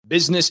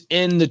Business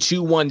in the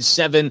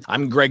 217.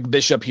 I'm Greg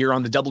Bishop here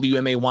on the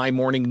WMAY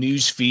Morning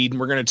News Feed,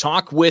 and we're going to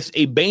talk with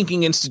a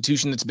banking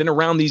institution that's been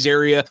around these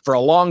area for a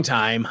long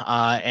time,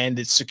 and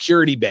it's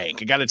Security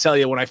Bank. I got to tell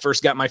you, when I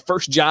first got my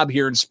first job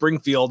here in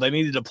Springfield, I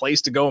needed a place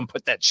to go and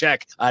put that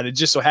check. It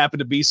just so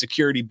happened to be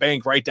Security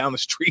Bank right down the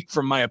street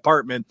from my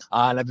apartment,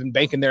 and I've been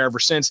banking there ever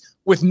since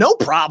with no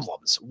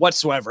problems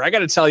whatsoever. I got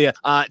to tell you,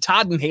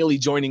 Todd and Haley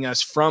joining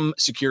us from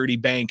Security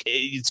Bank.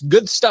 It's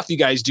good stuff you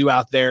guys do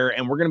out there,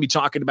 and we're going to be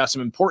talking about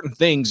some important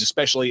things,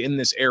 especially in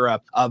this era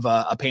of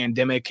a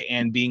pandemic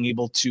and being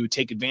able to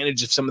take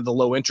advantage of some of the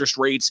low interest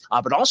rates,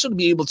 but also to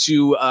be able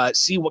to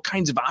see what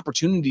kinds of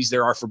opportunities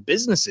there are for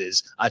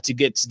businesses to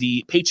get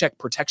the Paycheck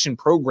Protection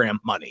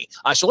Program money.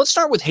 So let's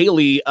start with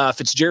Haley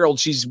Fitzgerald.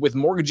 She's with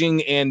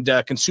Mortgaging and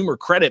Consumer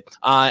Credit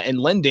and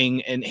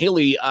Lending. And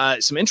Haley,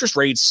 some interest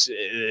rates,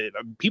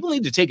 people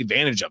need to take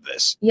advantage of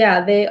this.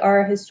 Yeah, they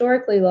are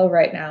historically low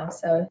right now.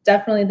 So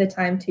definitely the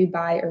time to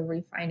buy or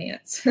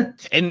refinance.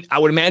 And I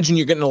would imagine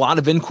you're getting a lot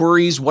of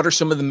inquiries. What are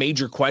some of the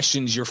major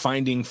questions you're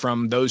finding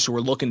from those who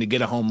are looking to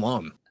get a home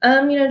loan?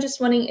 Just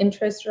wanting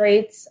interest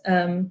rates,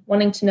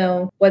 wanting to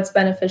know what's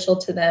beneficial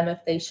to them if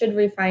they should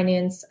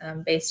refinance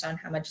based on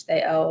how much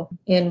they owe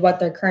and what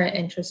their current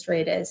interest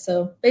rate is.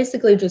 So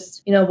basically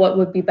just, what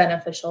would be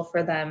beneficial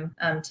for them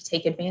to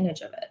take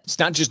advantage of it. It's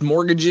not just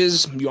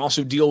mortgages. You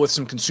also deal with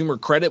some consumer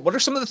credit. What are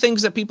some of the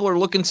things that people are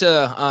looking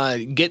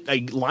to get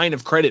a line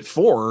of credit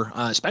for,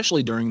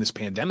 especially during this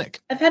pandemic?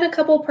 I've had a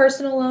couple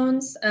personal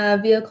loans,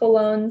 vehicle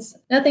loans,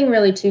 nothing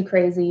really too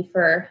crazy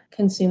for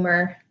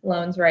consumer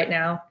loans right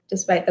now,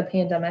 despite the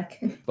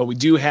pandemic. But we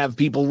do have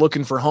people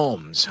looking for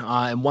homes.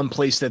 And one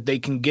place that they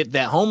can get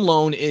that home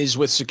loan is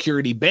with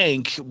Security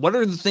Bank. What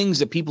are the things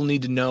that people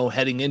need to know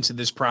heading into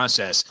this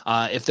process?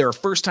 If they're a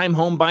first-time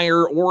home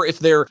buyer or if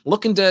they're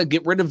looking to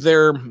get rid of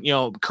their,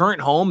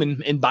 current home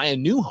and buy a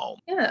new home?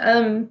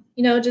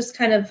 Yeah, just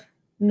kind of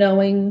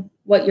knowing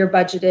what your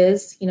budget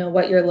is,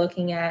 what you're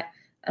looking at,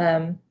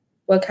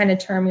 what kind of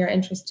term you're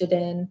interested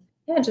in.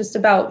 Yeah, just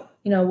about,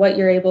 what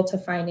you're able to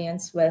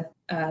finance with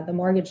the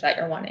mortgage that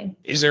you're wanting.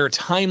 Is there a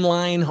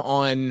timeline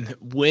on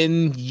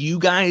when you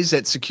guys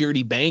at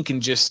Security Bank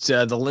and just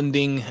the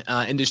lending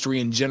industry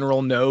in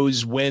general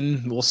knows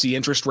when we'll see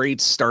interest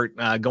rates start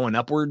going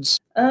upwards?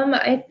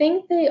 I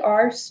think they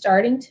are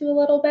starting to a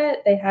little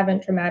bit. They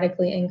haven't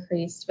dramatically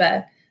increased,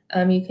 but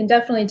you can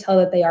definitely tell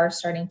that they are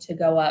starting to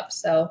go up.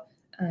 So,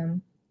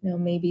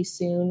 maybe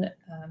soon,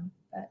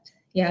 but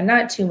yeah,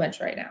 not too much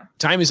right now.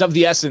 Time is of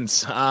the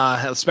essence,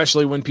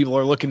 especially when people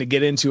are looking to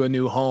get into a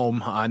new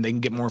home, and they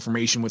can get more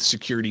information with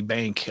Security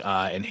Bank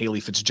and Haley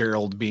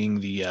Fitzgerald being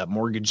the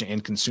mortgage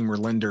and consumer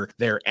lender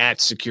there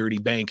at Security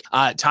Bank.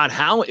 Todd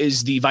Howe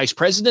is the Vice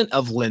President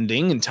of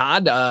Lending. And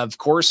Todd, of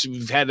course,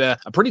 we've had a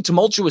pretty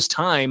tumultuous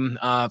time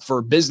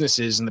for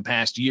businesses in the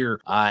past year,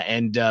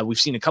 and we've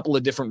seen a couple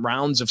of different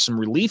rounds of some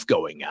relief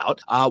going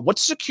out.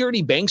 What's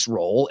Security Bank's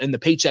role in the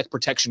Paycheck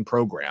Protection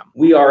Program?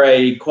 We are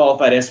a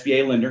qualified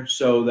SBA lender,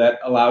 so that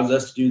allows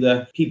us to do the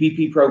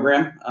PPP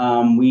program.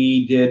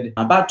 We did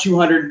about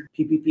 200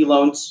 PPP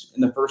loans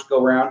in the first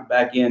go round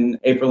back in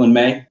April and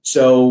May.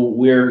 So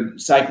we're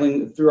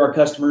cycling through our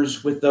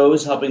customers with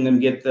those, helping them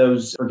get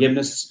those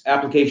forgiveness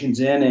applications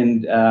in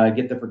and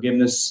get the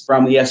forgiveness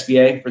from the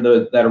SBA for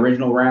that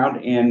original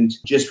round. And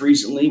just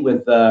recently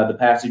with the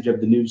passage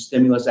of the new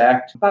Stimulus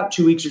Act, about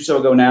 2 weeks or so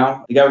ago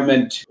now, the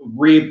government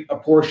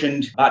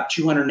reapportioned about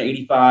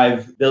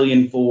 $285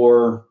 billion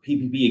for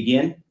PPP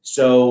again.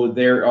 So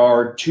there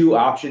are two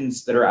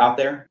options that are out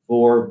there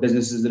for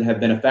businesses that have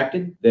been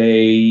affected.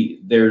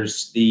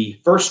 There's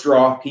the first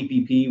draw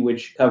PPP,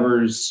 which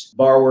covers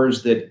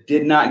borrowers that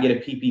did not get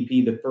a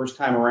PPP the first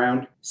time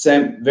around.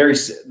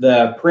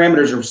 The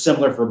parameters are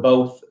similar for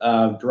both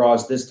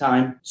draws this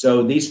time.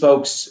 So these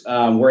folks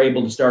were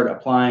able to start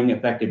applying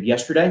effective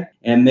yesterday.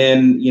 And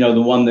then,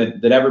 the one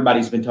that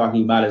everybody's been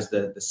talking about is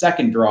the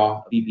second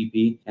draw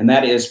PPP. And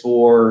that is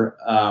for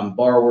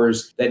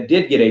borrowers that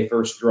did get a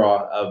first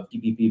draw of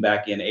PPP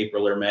back in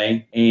April or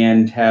May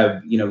and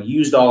have,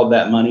 used all of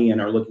that money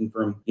and are looking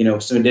for,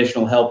 some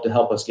additional help to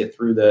help us get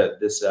through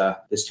this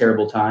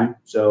terrible time.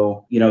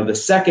 So, the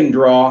second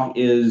draw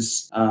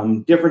is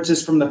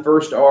differences from the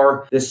first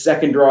are this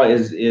second draw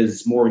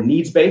is more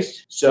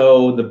needs-based.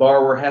 So the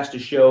borrower has to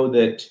show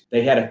that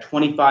they had a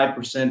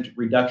 25%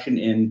 reduction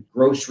in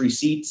gross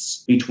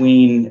receipts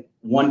between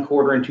one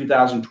quarter in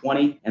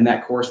 2020 and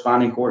that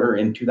corresponding quarter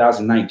in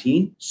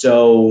 2019.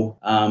 So,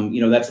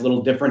 that's a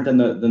little different than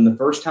the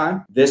first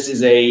time. This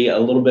is a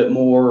little bit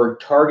more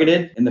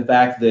targeted in the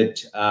fact that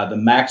the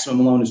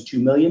maximum loan is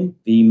 $2 million.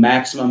 The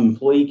maximum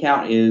employee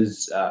count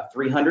is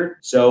 300.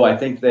 So I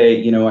think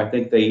they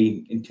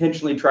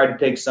intentionally tried to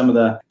take some of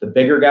the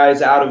bigger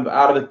guys out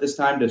of it this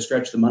time to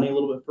stretch the money a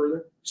little bit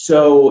further.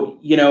 So,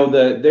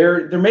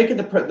 they're making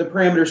the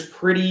parameters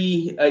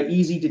pretty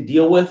easy to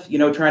deal with,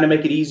 trying to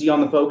make it easy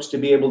on the folks to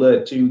be able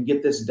to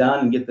get this done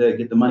and get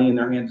the money in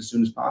their hands as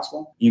soon as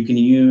possible. You can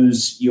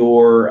use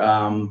your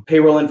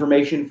payroll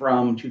information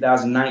from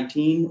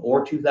 2019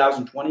 or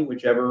 2020,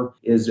 whichever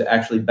is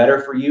actually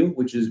better for you,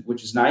 which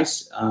is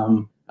nice.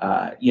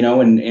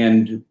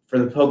 And for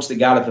the folks that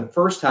got it the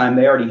first time,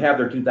 they already have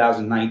their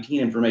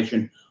 2019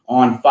 information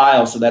on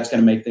file. So that's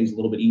going to make things a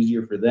little bit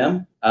easier for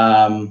them.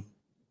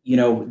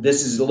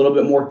 This is a little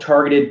bit more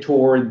targeted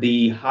toward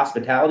the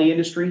hospitality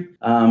industry,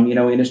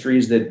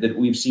 industries that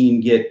we've seen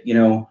get,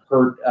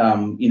 hurt,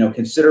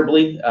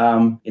 considerably.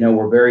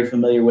 We're very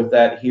familiar with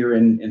that here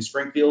in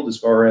Springfield as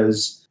far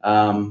as,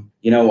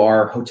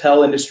 our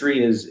hotel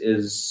industry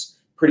is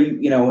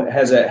pretty,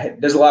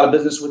 does a lot of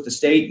business with the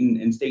state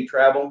and state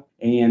travel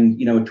and,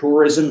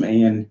 tourism.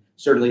 And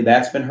certainly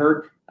that's been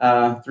hurt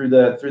through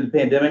the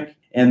pandemic.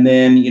 And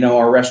then,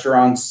 our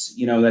restaurants,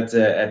 that's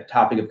a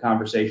topic of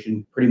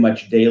conversation pretty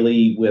much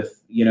daily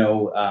with,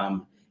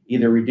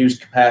 either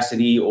reduced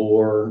capacity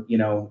or,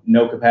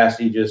 no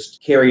capacity,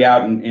 just carry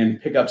out and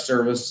pick up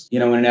service,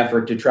 in an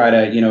effort to try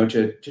to,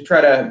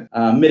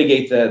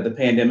 mitigate the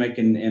pandemic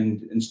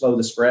and slow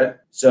the spread.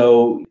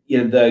 So,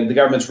 the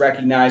government's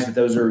recognized that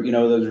those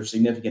are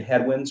significant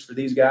headwinds for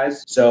these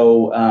guys.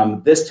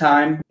 So this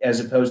time, as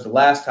opposed to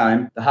last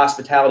time, the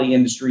hospitality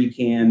industry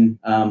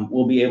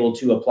will be able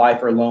to apply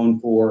for a loan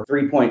for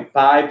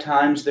 3.5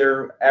 times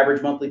their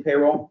average monthly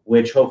payroll,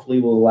 which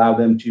hopefully will allow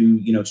them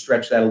to,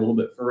 stretch that a little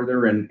bit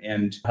further and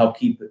help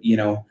keep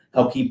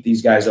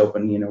these guys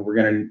open. We're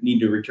going to need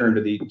to return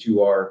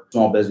to our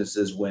small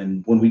businesses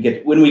when we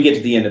get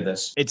to the end of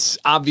this. It's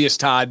obvious,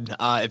 Todd,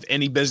 if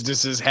any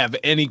businesses have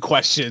any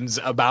questions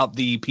about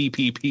the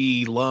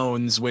PPP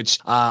loans, which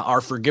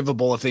are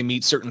forgivable if they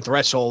meet certain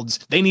thresholds,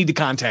 they need to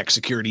contact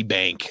Security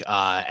Bank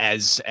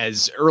as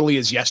early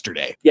as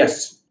yesterday.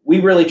 Yes. We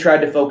really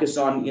tried to focus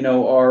on,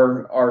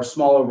 our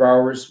smaller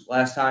borrowers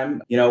last time.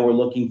 We're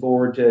looking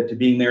forward to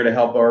being there to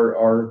help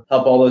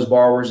help all those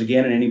borrowers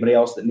again and anybody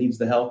else that needs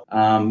the help.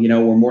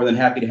 We're more than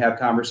happy to have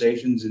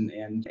conversations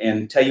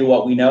and tell you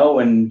what we know.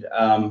 And,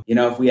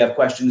 if we have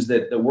questions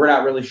that we're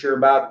not really sure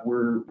about,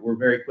 we're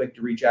very quick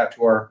to reach out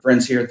to our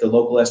friends here at the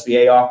local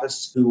SBA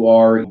office who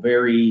are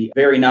very,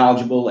 very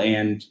knowledgeable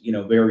and,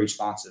 very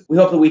responsive. We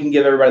hope that we can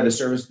give everybody the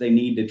service they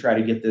need to try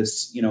to get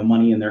this,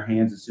 money in their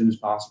hands as soon as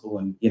possible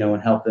and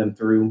help them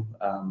through.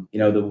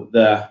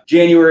 The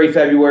January,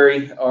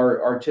 February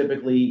are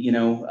typically,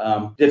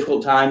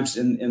 difficult times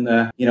in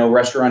the,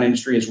 restaurant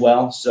industry as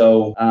well.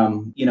 So,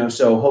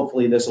 so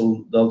hopefully this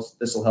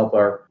will help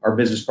our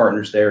business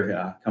partners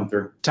there come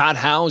through. Todd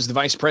Howe is the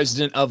Vice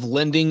President of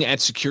Lending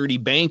at Security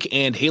Bank,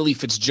 and Haley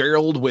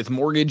Fitzgerald with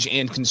Mortgage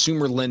and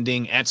Consumer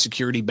Lending at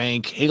Security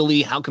Bank.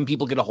 Haley, how can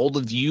people get a hold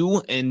of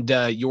you and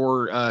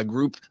your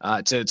group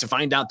to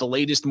find out the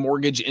latest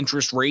mortgage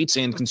interest rates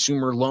and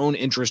consumer loan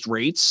interest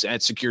rates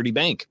at Security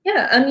Bank?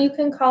 Yeah, you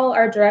can call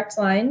our direct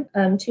line,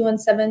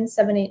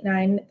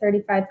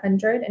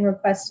 217-789-3500 and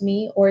request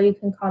me, or you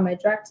can call my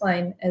direct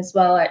line as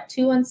well at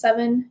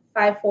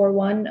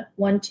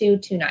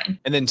 217-541-1229.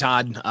 And then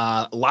Todd,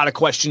 a lot of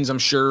questions I'm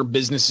sure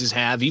businesses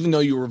have, even though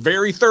you were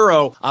very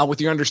thorough with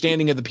your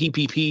understanding of the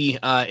PPP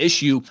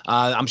issue.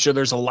 I'm sure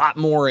there's a lot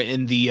more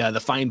in the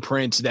fine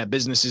print that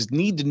businesses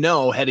need to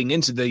know heading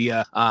into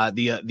the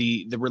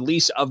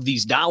release of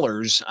these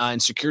dollars, and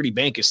Security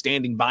Bank is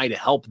standing by to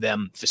help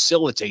them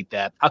facilitate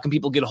that. How can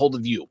people get a hold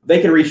of you?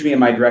 They can reach me in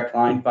my direct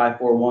line,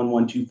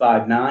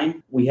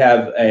 541-1259. We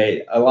have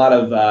a lot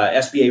of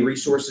SBA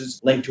resources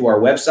linked to our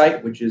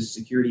website, which is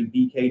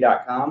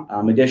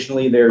securitybk.com.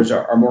 Additionally, there's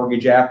our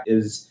mortgage app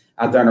is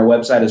out there on our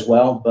website as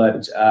well.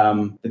 But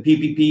the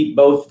PPP,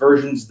 both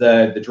versions,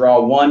 the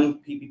Draw 1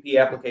 PPP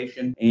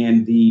application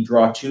and the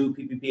Draw 2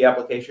 PPP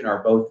application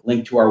are both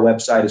linked to our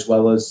website, as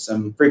well as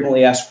some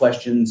frequently asked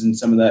questions and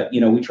some of the,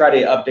 we try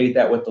to update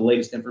that with the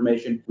latest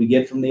information we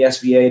get from the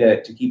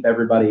SBA to keep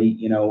everybody,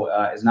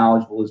 as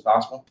knowledgeable as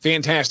possible.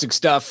 Fantastic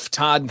stuff.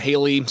 Todd,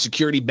 Haley,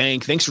 Security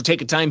Bank, thanks for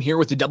taking time here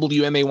with the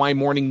WMAY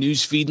Morning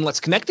News Feed. And let's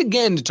connect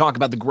again to talk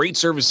about the great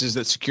services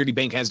that Security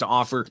Bank has to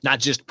offer, not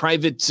just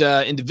private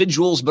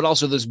individuals, but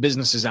also those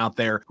businesses out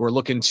there who are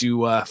looking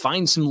to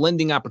find some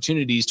lending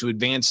opportunities to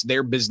advance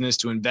their business,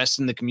 to invest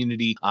in the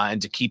community, and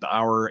to keep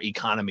our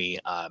economy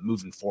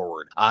moving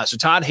forward. So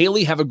Todd,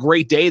 Haley, have a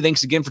great day.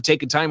 Thanks again for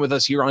taking time with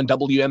us here on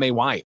WMAY.